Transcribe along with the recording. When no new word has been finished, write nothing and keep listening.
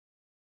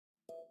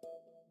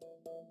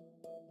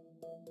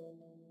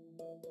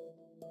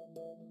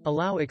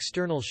Allow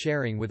external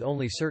sharing with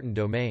only certain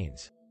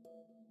domains.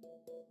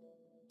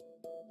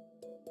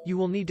 You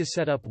will need to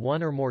set up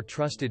one or more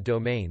trusted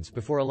domains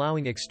before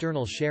allowing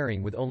external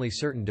sharing with only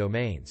certain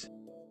domains.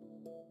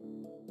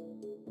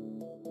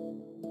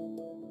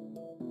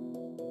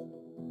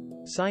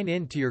 Sign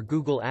in to your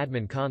Google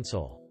Admin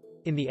Console.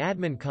 In the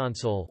Admin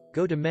Console,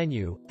 go to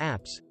Menu,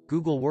 Apps,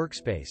 Google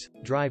Workspace,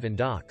 Drive and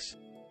Docs.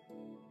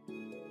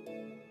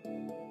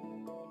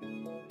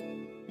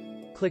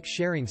 Click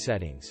Sharing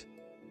Settings.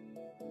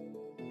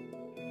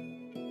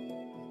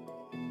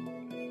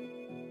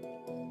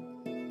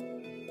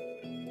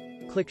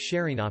 Click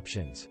Sharing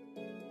Options.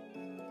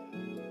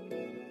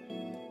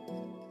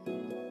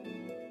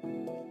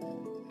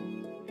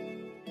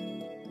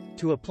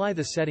 To apply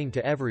the setting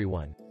to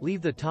everyone,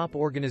 leave the top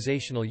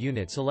organizational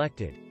unit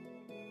selected.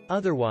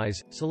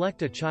 Otherwise,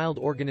 select a child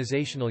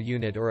organizational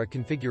unit or a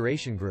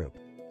configuration group.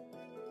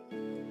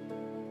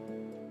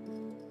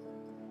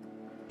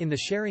 In the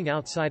Sharing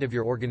Outside of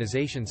Your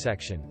Organization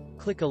section,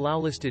 click Allow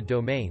Listed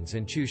Domains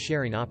and choose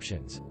Sharing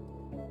Options.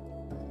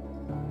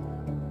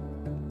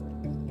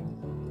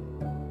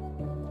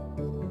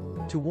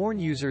 To warn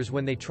users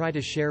when they try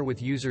to share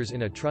with users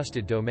in a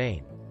trusted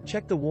domain,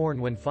 check the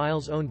Warn when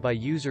files owned by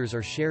users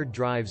or shared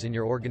drives in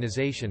your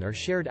organization are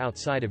shared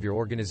outside of your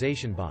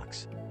organization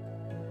box.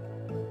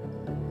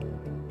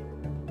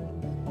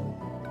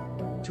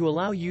 To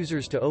allow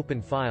users to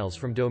open files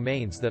from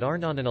domains that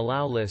aren't on an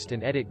allow list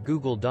and edit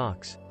Google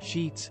Docs,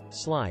 Sheets,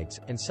 Slides,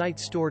 and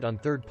sites stored on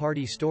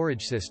third-party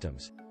storage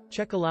systems,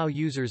 check Allow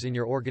users in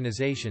your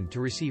organization to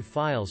receive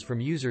files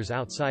from users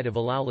outside of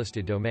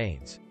allow-listed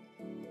domains.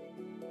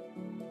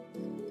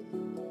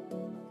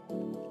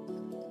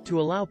 To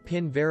allow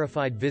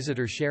PIN-verified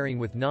visitor sharing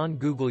with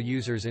non-Google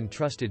users in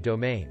trusted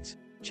domains,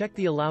 check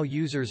the Allow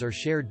users or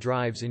shared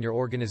drives in your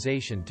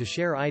organization to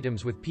share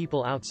items with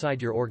people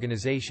outside your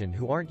organization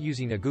who aren't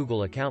using a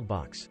Google account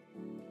box.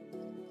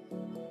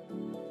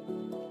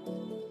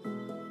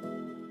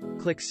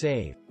 Click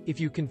Save. If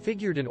you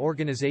configured an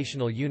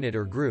organizational unit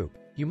or group,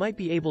 you might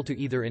be able to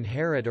either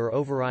inherit or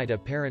override a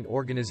parent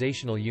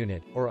organizational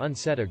unit, or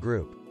unset a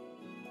group.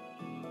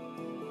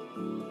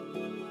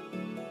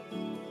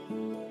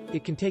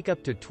 It can take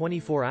up to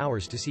 24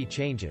 hours to see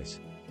changes.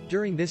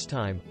 During this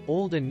time,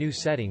 old and new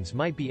settings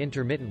might be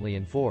intermittently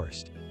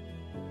enforced.